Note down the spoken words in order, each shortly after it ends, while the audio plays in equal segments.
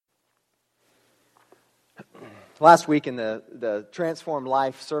Last week in the Transformed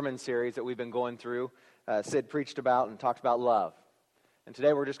Life sermon series that we've been going through, Sid preached about and talked about love. And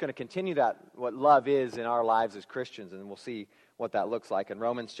today we're just going to continue that, what love is in our lives as Christians, and we'll see what that looks like in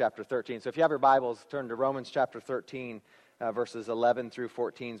Romans chapter 13. So if you have your Bibles, turn to Romans chapter 13, verses 11 through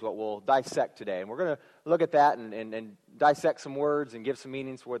 14 is what we'll dissect today. And we're going to look at that and dissect some words and give some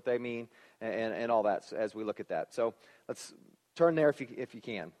meanings for what they mean and all that as we look at that. So let's turn there if you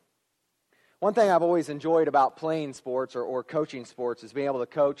can. One thing I've always enjoyed about playing sports or coaching sports is being able to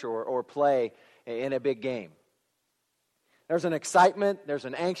coach or play in a big game. There's an excitement, there's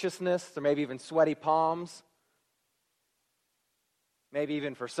an anxiousness, there may be even sweaty palms. Maybe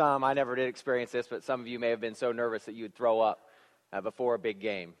even for some, I never did experience this, but some of you may have been so nervous that you would throw up before a big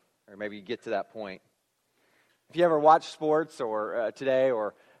game, or maybe you get to that point. If you ever watch sports or today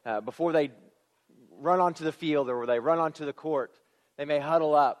or before they run onto the field or they run onto the court, they may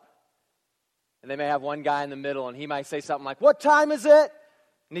huddle up. And they may have one guy in the middle, and he might say something like, "What time is it?"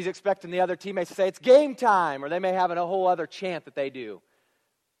 And he's expecting the other teammates to say, "It's game time." Or they may have a whole other chant that they do.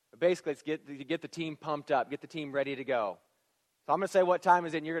 But basically, it's to get the team pumped up, get the team ready to go. So I'm going to say, "What time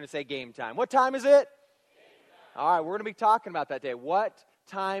is it?" And you're going to say, "Game time." What time is it? All right, we're going to be talking about that day. What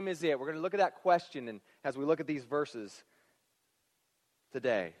time is it? We're going to look at that question and as we look at these verses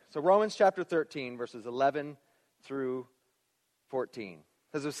today. So Romans chapter 13, verses 11 through 14.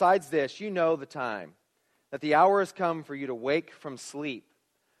 Because besides this, you know the time, that the hour has come for you to wake from sleep.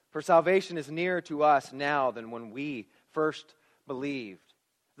 For salvation is nearer to us now than when we first believed.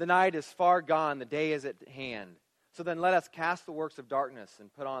 The night is far gone, the day is at hand. So then let us cast the works of darkness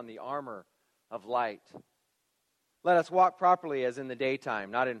and put on the armor of light. Let us walk properly as in the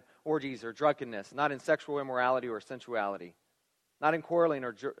daytime, not in orgies or drunkenness, not in sexual immorality or sensuality, not in quarreling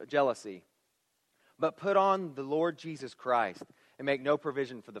or jealousy, but put on the Lord Jesus Christ and make no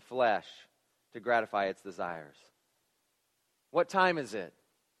provision for the flesh to gratify its desires. What time is it?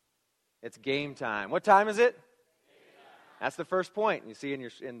 It's game time. What time is it? That's the first point you see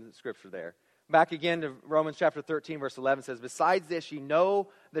in the scripture there. Back again to Romans chapter 13, verse 11 says, "Besides this, you know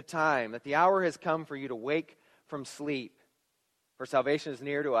the time, that the hour has come for you to wake from sleep. For salvation is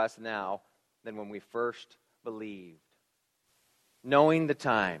nearer to us now than when we first believed." Knowing the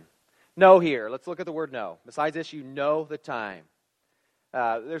time. Know here. Let's look at the word know. Besides this, you know the time.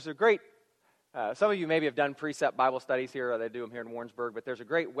 There's a great, some of you maybe have done Precept Bible studies here, or they do them here in Warrensburg, but there's a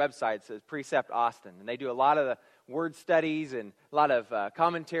great website that says Precept Austin, and they do a lot of the word studies and a lot of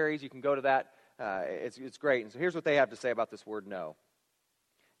commentaries. You can go to that. It's great. And so here's what they have to say about this word know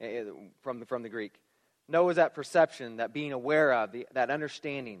from the Greek. Know is that perception, that being aware of, that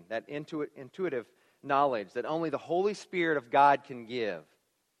understanding, that intuitive knowledge that only the Holy Spirit of God can give.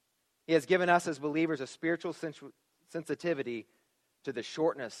 He has given us as believers a spiritual sensitivity to the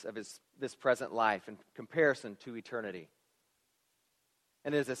shortness of this present life in comparison to eternity.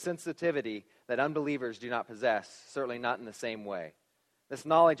 And it is a sensitivity that unbelievers do not possess, certainly not in the same way. This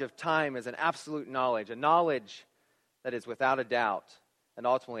knowledge of time is an absolute knowledge, a knowledge that is without a doubt, and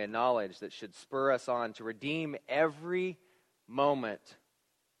ultimately a knowledge that should spur us on to redeem every moment,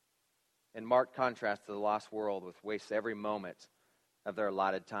 in marked contrast to the lost world, which wastes every moment of their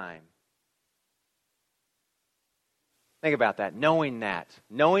allotted time. Think about that. Knowing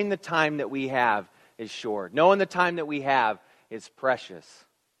the time that we have is short. Knowing the time that we have is precious.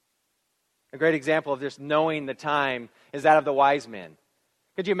 A great example of just knowing the time is that of the wise men.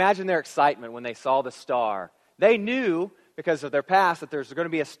 Could you imagine their excitement when they saw the star? They knew, because of their past, that there's going to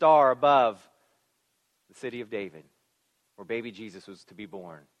be a star above the city of David, where baby Jesus was to be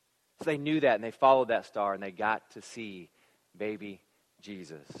born. So they knew that, and they followed that star, and they got to see baby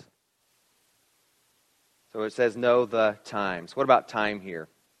Jesus. So it says, know the times. What about time here?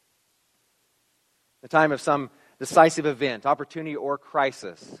 The time of some decisive event, opportunity, or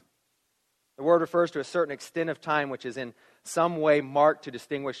crisis. The word refers to a certain extent of time which is in some way marked to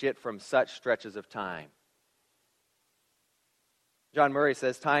distinguish it from such stretches of time. John Murray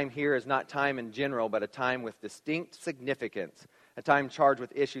says, time here is not time in general, but a time with distinct significance, a time charged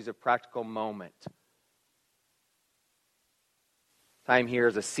with issues of practical moment. Time here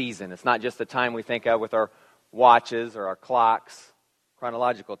is a season. It's not just the time we think of with our watches or our clocks,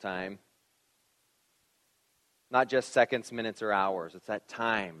 chronological time. Not just seconds, minutes, or hours. It's that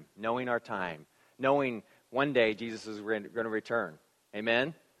time, knowing our time, knowing one day Jesus is going to return.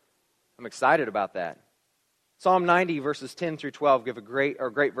 Amen? I'm excited about that. Psalm 90, verses 10 through 12 give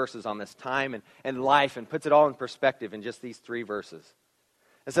great verses on this time and life and puts it all in perspective in just these three verses.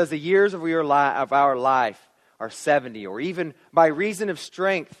 It says, the years of our life are 70, or even by reason of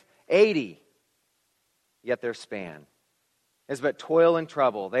strength, 80. Yet their span is but toil and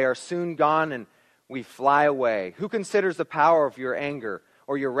trouble. They are soon gone, and we fly away? Who considers the power of your anger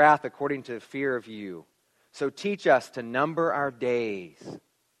or your wrath according to the fear of you? So teach us to number our days,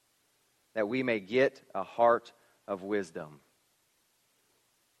 that we may get a heart of wisdom.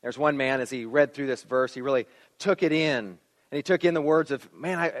 There's one man, as he read through this verse, he really took it in. And he took in the words of,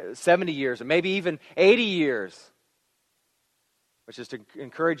 70 years, and maybe even 80 years. Which is to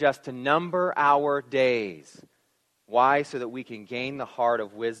encourage us to number our days. Why? So that we can gain the heart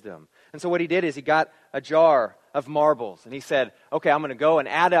of wisdom. And so what he did is he got a jar of marbles, and he said, okay, I'm going to go and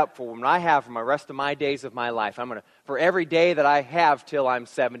add up for what I have for my rest of my days of my life. For every day that I have till I'm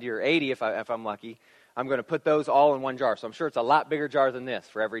 70 or 80, if I'm lucky, I'm going to put those all in one jar. So I'm sure it's a lot bigger jar than this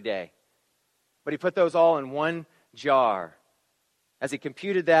for every day. But he put those all in one jar. As he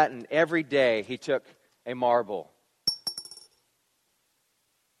computed that, and every day he took a marble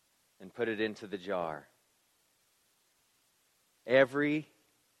and put it into the jar. Every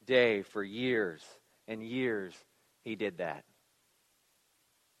day for years and years he did that.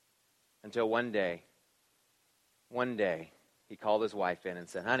 Until one day, he called his wife in and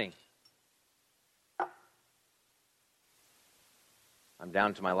said, honey, I'm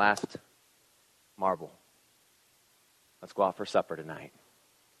down to my last marble. Let's go out for supper tonight.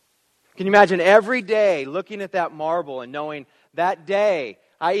 Can you imagine every day looking at that marble and knowing that day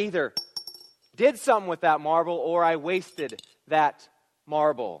I either did something with that marble or I wasted that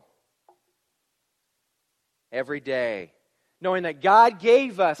marble? Every day. Knowing that God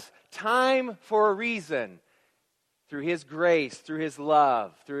gave us time for a reason. Through His grace, through His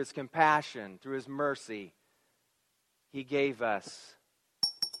love, through His compassion, through His mercy. He gave us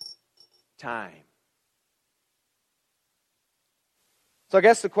time. So I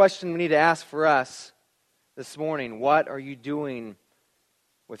guess the question we need to ask for us this morning, what are you doing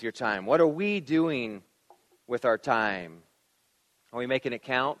with your time? What are we doing with our time? Are we making it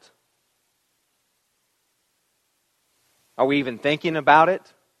count? Are we even thinking about it?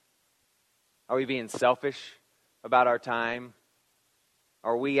 Are we being selfish about our time?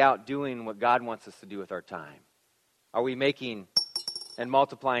 Are we out doing what God wants us to do with our time? Are we making and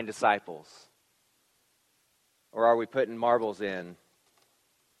multiplying disciples? Or are we putting marbles in?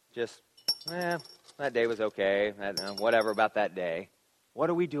 Just, that day was okay. Whatever about that day. What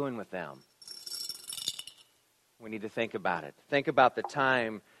are we doing with them? We need to think about it. Think about the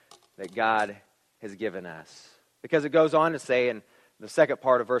time that God has given us. Because it goes on to say in the second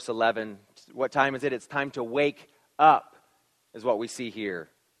part of verse 11, what time is it? It's time to wake up, is what we see here.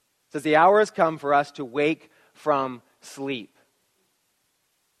 It says, the hour has come for us to wake from sleep.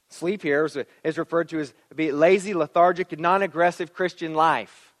 Sleep here is referred to as be lazy, lethargic, and non-aggressive Christian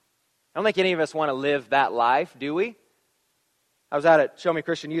life. I don't think any of us want to live that life, do we? I was out at Show Me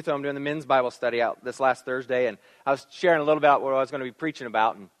Christian Youth Home doing the men's Bible study out this last Thursday, and I was sharing a little about what I was going to be preaching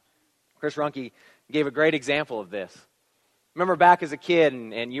about, and Chris Runke gave a great example of this. Remember back as a kid,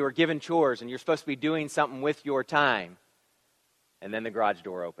 and you were given chores, and you're supposed to be doing something with your time, and then the garage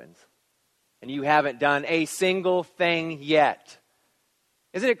door opens, and you haven't done a single thing yet.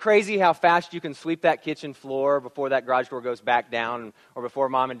 Isn't it crazy how fast you can sweep that kitchen floor before that garage door goes back down or before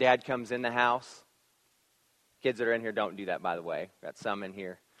mom and dad comes in the house? Kids that are in here don't do that, by the way. Got some in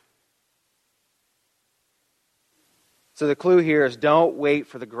here. So the clue here is don't wait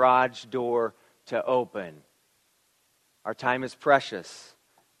for the garage door to open. Our time is precious.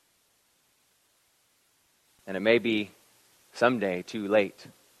 And it may be someday too late.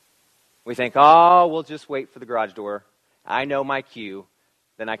 We think, we'll just wait for the garage door. I know my cue.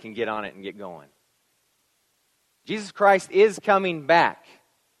 Then I can get on it and get going. Jesus Christ is coming back,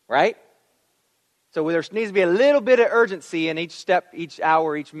 right? So there needs to be a little bit of urgency in each step, each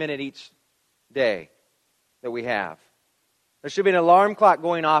hour, each minute, each day that we have. There should be an alarm clock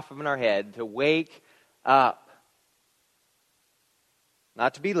going off in our head to wake up.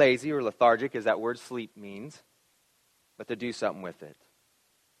 Not to be lazy or lethargic, as that word sleep means, but to do something with it.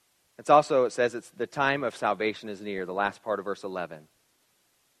 It says it's the time of salvation is near, the last part of verse 11.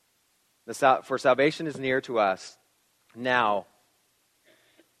 For salvation is near to us now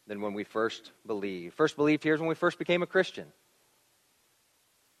than when we first believed. First believed here is when we first became a Christian.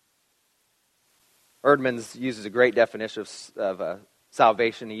 Erdman's uses a great definition of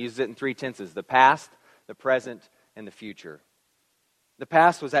salvation. He uses it in three tenses: the past, the present, and the future. The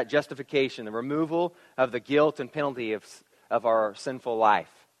past was that justification, the removal of the guilt and penalty of our sinful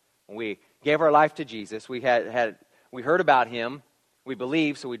life. When we gave our life to Jesus, we heard about Him. We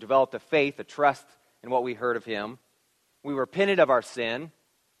believed, so we developed a faith, a trust in what we heard of Him. We repented of our sin.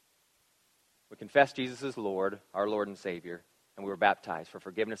 We confessed Jesus as Lord, our Lord and Savior, and we were baptized for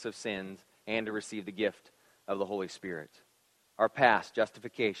forgiveness of sins and to receive the gift of the Holy Spirit. our past,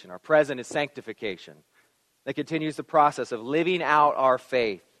 justification. Our present is sanctification. That continues the process of living out our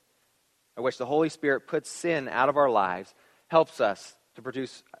faith, in which the Holy Spirit puts sin out of our lives, helps us to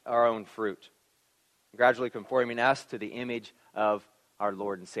produce our own fruit, gradually conforming us to the image of our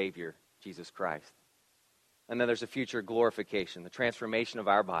Lord and Savior, Jesus Christ. And then there's a future glorification, the transformation of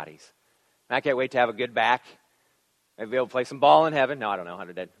our bodies. And I can't wait to have a good back. Maybe be able to play some ball in heaven. No, I don't know how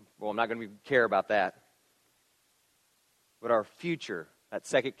to do that. Well, I'm not going to care about that. But our future, that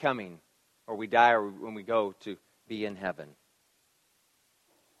second coming, or we die or when we go to be in heaven.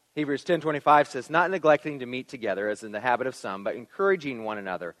 Hebrews 10:25 says, not neglecting to meet together as in the habit of some, but encouraging one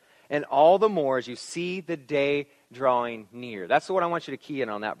another, and all the more as you see the day drawing near. That's what I want you to key in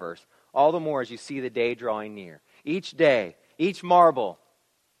on that verse. All the more as you see the day drawing near. Each day, each marble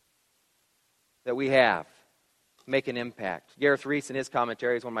that we have make an impact. Gareth Reese, in his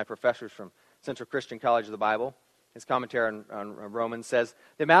commentary, is one of my professors from Central Christian College of the Bible. His commentary on Romans says,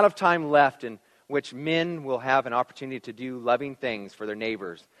 the amount of time left in which men will have an opportunity to do loving things for their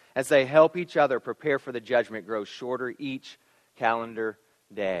neighbors as they help each other prepare for the judgment grows shorter each calendar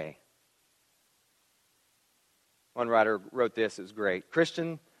day. One writer wrote this, it was great.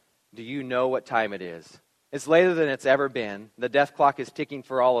 Christian, do you know what time it is? It's later than it's ever been. The death clock is ticking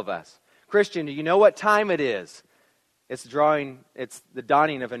for all of us. Christian, do you know what time it is? It's the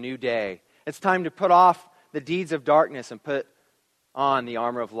dawning of a new day. It's time to put off the deeds of darkness and put on the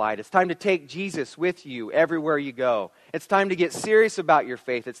armor of light. It's time to take Jesus with you everywhere you go. It's time to get serious about your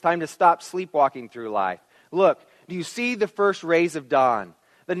faith. It's time to stop sleepwalking through life. Look, do you see the first rays of dawn?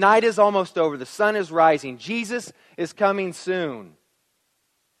 The night is almost over. The sun is rising. Jesus is coming soon.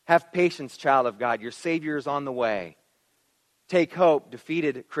 Have patience, child of God. Your Savior is on the way. Take hope,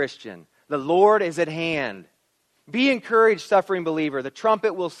 defeated Christian. The Lord is at hand. Be encouraged, suffering believer. The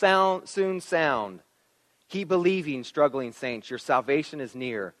trumpet will soon sound. Keep believing, struggling saints. Your salvation is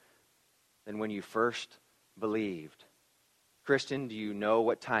nearer than when you first believed. Christian, do you know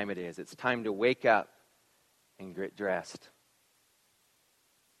what time it is? It's time to wake up and get dressed.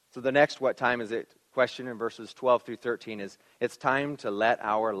 So the next what time is it question in verses 12 through 13 is, it's time to let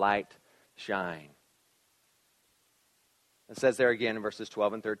our light shine. It says there again in verses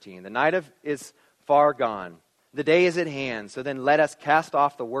 12 and 13, the night is far gone. The day is at hand, so then let us cast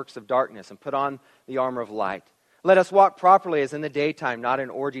off the works of darkness and put on the armor of light. Let us walk properly as in the daytime, not in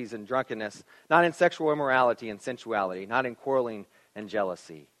orgies and drunkenness, not in sexual immorality and sensuality, not in quarreling and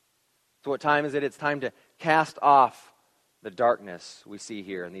jealousy. So what time is it? It's time to cast off the darkness we see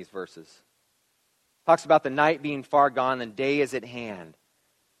here in these verses. It talks about the night being far gone and day is at hand.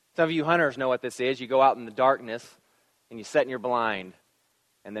 Some of you hunters know what this is. You go out in the darkness and you set in your blind,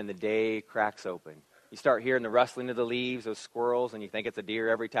 and then the day cracks open. You start hearing the rustling of the leaves, those squirrels, and you think it's a deer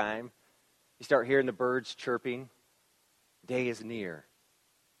every time. You start hearing the birds chirping. Day is near.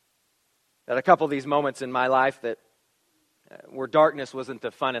 There are a couple of these moments in my life where darkness wasn't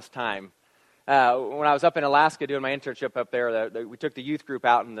the funnest time. When I was up in Alaska doing my internship up there, we took the youth group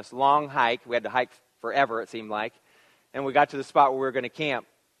out on this long hike. We had to hike forever, it seemed like. And we got to the spot where we were going to camp.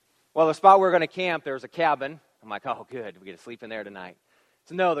 Well, the spot we were going to camp, there was a cabin. I'm like, oh, good, we get to sleep in there tonight.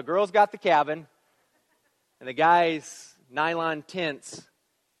 So no, the girls got the cabin. And the guys, nylon tents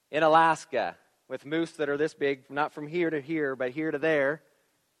in Alaska with moose that are this big, not from here to here, but here to there.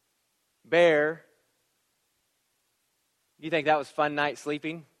 Bear. You think that was a fun night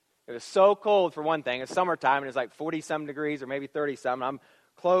sleeping? It was so cold for one thing. It's summertime and it's like 40-some degrees or maybe 30-some. I'm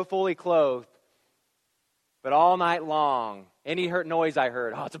fully clothed. But all night long, any noise I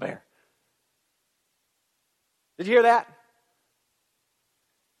heard, oh, it's a bear. Did you hear that?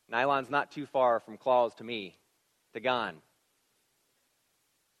 Nylon's not too far from claws to me, to gun.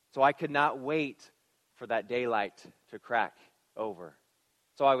 So I could not wait for that daylight to crack over.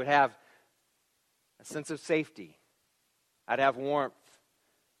 So I would have a sense of safety. I'd have warmth,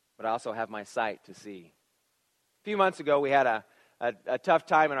 but I also have my sight to see. A few months ago, we had a tough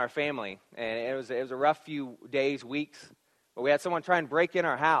time in our family, and it was a rough few days, weeks, but we had someone try and break in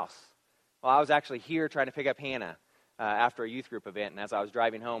our house. Well, I was actually here trying to pick up Hannah after a youth group event, and as I was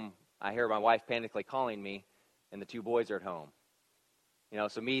driving home, I hear my wife panically calling me, and the two boys are at home.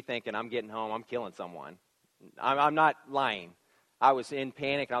 So me thinking I'm getting home, I'm killing someone. I'm not lying. I was in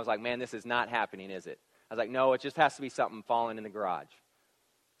panic, and I was like, man, this is not happening, is it? I was like, no, it just has to be something falling in the garage.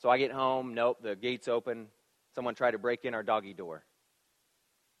 So I get home, nope, the gate's open. Someone tried to break in our doggy door.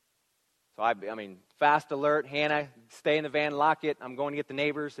 So I mean, fast alert, Hannah, stay in the van, lock it. I'm going to get the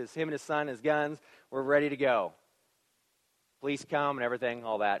neighbors. It's him and his son, his guns. We're ready to go. Police come and everything,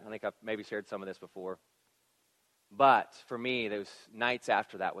 all that. I think I've maybe shared some of this before. But for me, those nights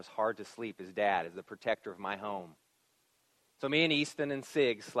after that was hard to sleep as dad, as the protector of my home. So me and Easton and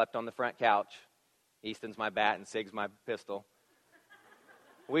Sig slept on the front couch. Easton's my bat and Sig's my pistol.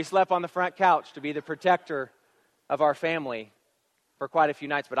 We slept on the front couch to be the protector of our family for quite a few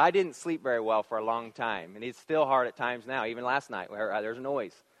nights. But I didn't sleep very well for a long time. And it's still hard at times now. Even last night, where there's a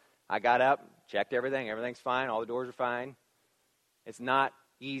noise. I got up, checked everything. Everything's fine. All the doors are fine. It's not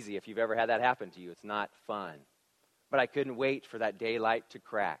easy if you've ever had that happen to you. It's not fun. But I couldn't wait for that daylight to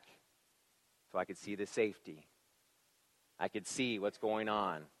crack so I could see the safety. I could see what's going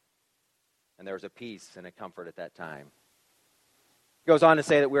on. And there was a peace and a comfort at that time. It goes on to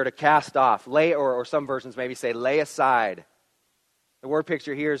say that we're to cast off, lay, or some versions maybe say lay aside. The word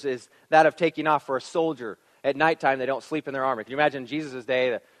picture here is that of taking off for a soldier. At nighttime, they don't sleep in their armor. Can you imagine Jesus'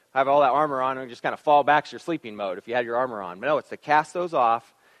 day to have all that armor on and just kind of fall back to your sleeping mode if you had your armor on? But no, it's to cast those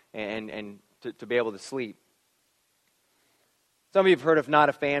off and to be able to sleep. Some of you have heard of Not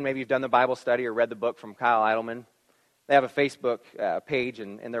a Fan. Maybe you've done the Bible study or read the book from Kyle Idleman. They have a Facebook page,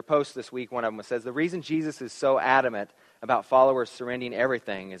 and in their post this week, one of them says, the reason Jesus is so adamant about followers surrendering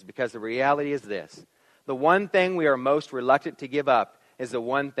everything is because the reality is this. The one thing we are most reluctant to give up is the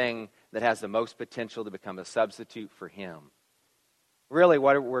one thing that has the most potential to become a substitute for Him. Really,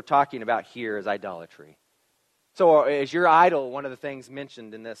 what we're talking about here is idolatry. So is your idol one of the things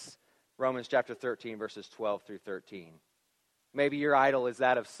mentioned in this Romans chapter 13, verses 12 through 13? Maybe your idol is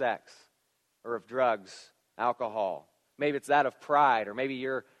that of sex or of drugs, alcohol. Maybe it's that of pride, or maybe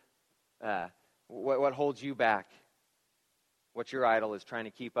what holds you back. What your idol is trying to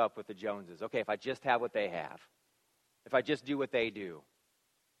keep up with the Joneses. Okay, if I just have what they have. If I just do what they do.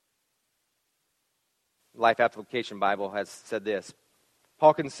 Life Application Bible has said this.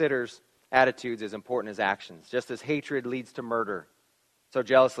 Paul considers attitudes as important as actions. Just as hatred leads to murder, so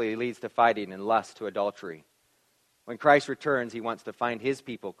jealousy leads to fighting and lust to adultery. When Christ returns, He wants to find His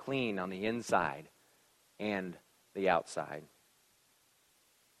people clean on the inside and the outside.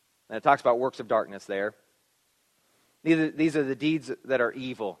 And it talks about works of darkness there. These are the deeds that are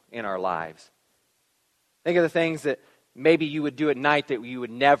evil in our lives. Think of the things that maybe you would do at night that you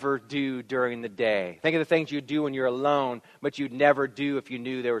would never do during the day. Think of the things you'd do when you're alone, but you'd never do if you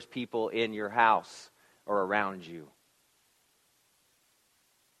knew there was people in your house or around you.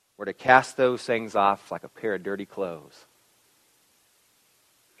 We're to cast those things off like a pair of dirty clothes.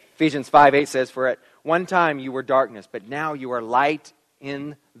 Ephesians 5:8 says, for at one time you were darkness, but now you are light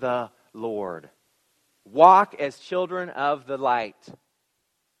in the Lord. Walk as children of the light.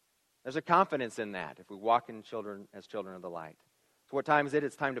 There's a confidence in that if we walk as children of the light. So what time is it?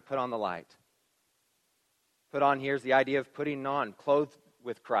 It's time to put on the light. Put on here is the idea of putting on, clothed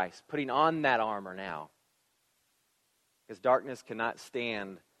with Christ, putting on that armor now. Because darkness cannot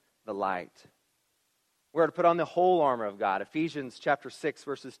stand the light. We're to put on the whole armor of God. Ephesians chapter 6,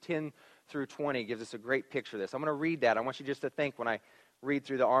 verses 10 through 20 gives us a great picture of this. I'm going to read that. I want you just to think when I read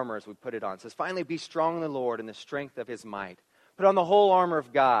through the armor as we put it on. It says, finally be strong in the Lord and the strength of His might. Put on the whole armor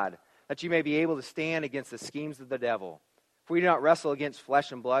of God, that you may be able to stand against the schemes of the devil. For we do not wrestle against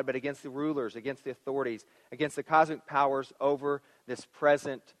flesh and blood, but against the rulers, against the authorities, against the cosmic powers over this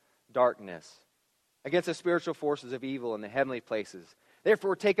present darkness, against the spiritual forces of evil in the heavenly places.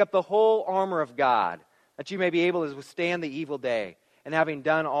 Therefore take up the whole armor of God, that you may be able to withstand the evil day, and having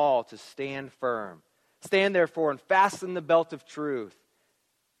done all, to stand firm. Stand therefore and fasten the belt of truth,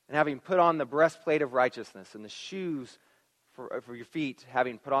 and having put on the breastplate of righteousness, and the shoes for your feet,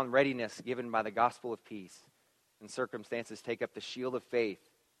 having put on readiness given by the gospel of peace. In circumstances, take up the shield of faith,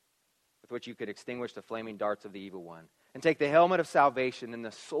 with which you could extinguish the flaming darts of the evil one. And take the helmet of salvation and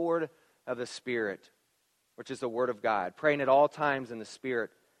the sword of the Spirit, which is the word of God, praying at all times in the Spirit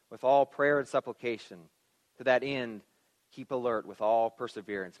with all prayer and supplication. To that end, keep alert with all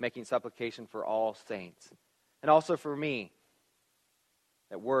perseverance, making supplication for all saints, and also for me,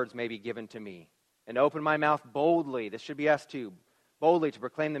 that words may be given to me. And open my mouth boldly, this should be us too, boldly to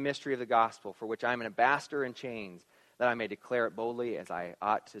proclaim the mystery of the gospel, for which I am an ambassador in chains, that I may declare it boldly as I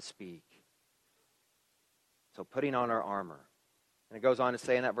ought to speak. So putting on our armor. And it goes on to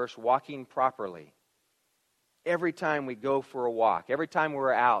say in that verse, walking properly. Every time we go for a walk, every time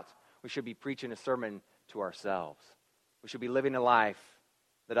we're out, we should be preaching a sermon to ourselves. We should be living a life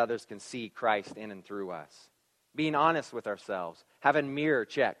that others can see Christ in and through us. Being honest with ourselves, having mirror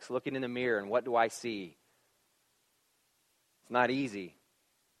checks, looking in the mirror and what do I see? It's not easy,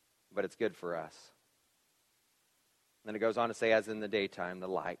 but it's good for us. Then it goes on to say, as in the daytime, the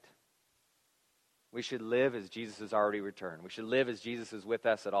light. We should live as Jesus has already returned. We should live as Jesus is with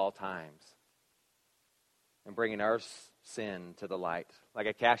us at all times. And bringing our sin to the light. Like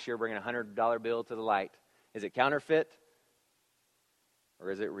a cashier bringing a $100 bill to the light. Is it counterfeit?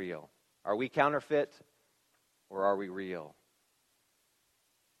 Or is it real? Are we counterfeit? Or are we real?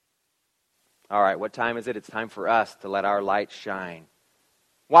 All right, what time is it? It's time for us to let our light shine.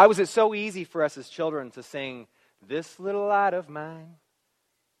 Why was it so easy for us as children to sing, "This little light of mine,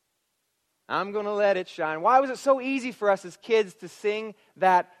 I'm going to let it shine"? Why was it so easy for us as kids to sing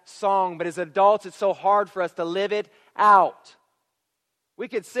that song, but as adults it's so hard for us to live it out? We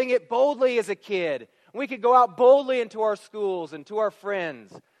could sing it boldly as a kid. We could go out boldly into our schools and to our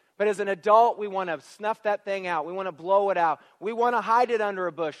friends. But as an adult, we want to snuff that thing out. We want to blow it out. We want to hide it under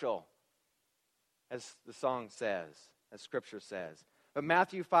a bushel, as the song says, as Scripture says. But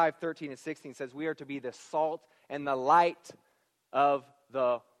Matthew 5:13 and 16 says we are to be the salt and the light of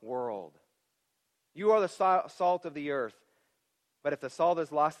the world. You are the salt of the earth. But if the salt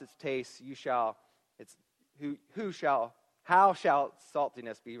has lost its taste, how shall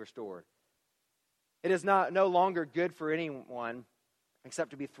saltiness be restored? It is no longer good for anyone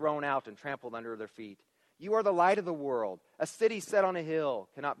except to be thrown out and trampled under their feet. You are the light of the world. A city set on a hill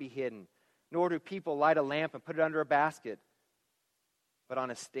cannot be hidden, nor do people light a lamp and put it under a basket, but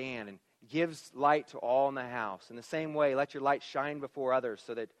on a stand, and gives light to all in the house. In the same way, let your light shine before others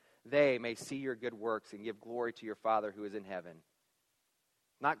so that they may see your good works and give glory to your Father who is in heaven.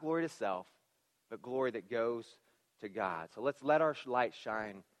 Not glory to self, but glory that goes to God. So let's let our light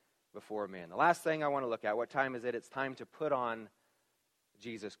shine before men. The last thing I want to look at, what time is it? It's time to put on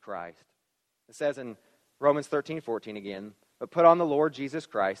Jesus Christ. It says in Romans 13:14 again, but put on the Lord Jesus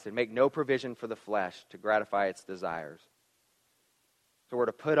Christ and make no provision for the flesh to gratify its desires. So we're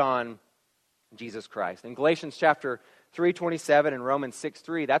to put on Jesus Christ. In Galatians chapter 3:27 and Romans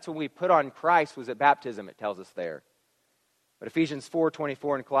 6:3, that's when we put on Christ, was at baptism, it tells us there. But Ephesians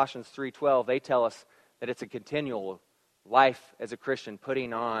 4:24 and Colossians 3:12, they tell us that it's a continual life as a Christian,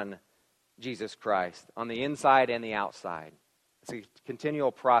 putting on Jesus Christ on the inside and the outside. It's a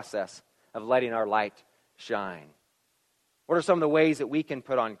continual process of letting our light shine. What are some of the ways that we can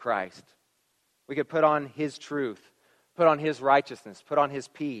put on Christ? We could put on His truth, put on His righteousness, put on His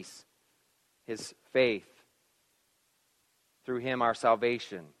peace, His faith. Through Him, our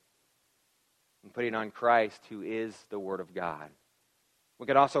salvation. And putting on Christ, who is the Word of God. We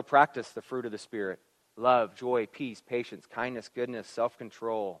could also practice the fruit of the Spirit. Love, joy, peace, patience, kindness, goodness,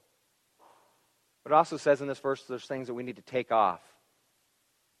 self-control. But it also says in this verse, there's things that we need to take off.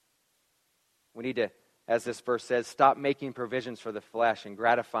 We need to, as this verse says, stop making provisions for the flesh and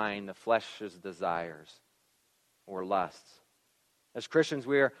gratifying the flesh's desires or lusts. As Christians,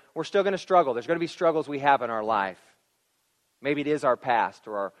 we're still going to struggle. There's going to be struggles we have in our life. Maybe it is our past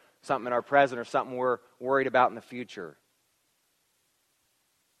or something in our present or something we're worried about in the future.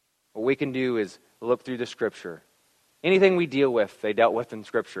 What we can do is look through the Scripture. Anything we deal with, they dealt with in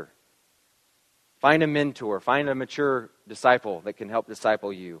Scripture. Find a mentor, find a mature disciple that can help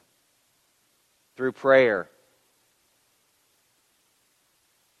disciple you. Through prayer,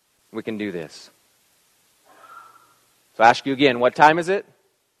 we can do this. So I ask you again, what time is it?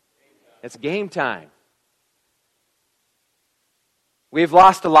 It's game time. We've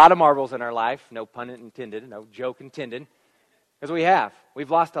lost a lot of marbles in our life, no pun intended, no joke intended, because we have. We've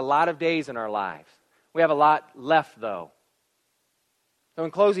lost a lot of days in our lives. We have a lot left, though. So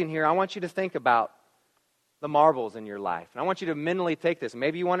in closing here, I want you to think about the marbles in your life. And I want you to mentally take this.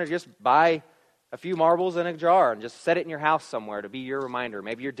 Maybe you want to just buy a few marbles in a jar and just set it in your house somewhere to be your reminder.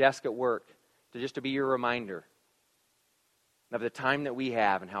 Maybe your desk at work, to be your reminder of the time that we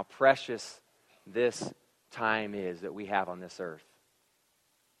have and how precious this time is that we have on this earth.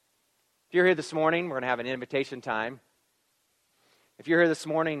 If you're here this morning, we're going to have an invitation time. If you're here this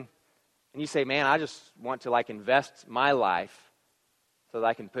morning and you say, man, I just want to invest my life so that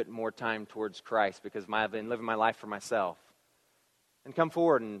I can put more time towards Christ because I've been living my life for myself. And come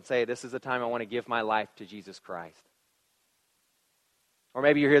forward and say, this is the time I want to give my life to Jesus Christ. Or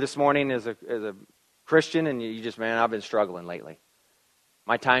maybe you're here this morning as a Christian and you just, man, I've been struggling lately.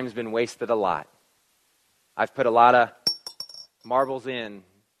 My time's been wasted a lot. I've put a lot of marbles in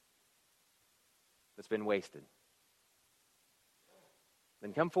that's been wasted.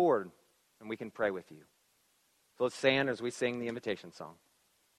 Then come forward and we can pray with you. So let's stand as we sing the invitation song.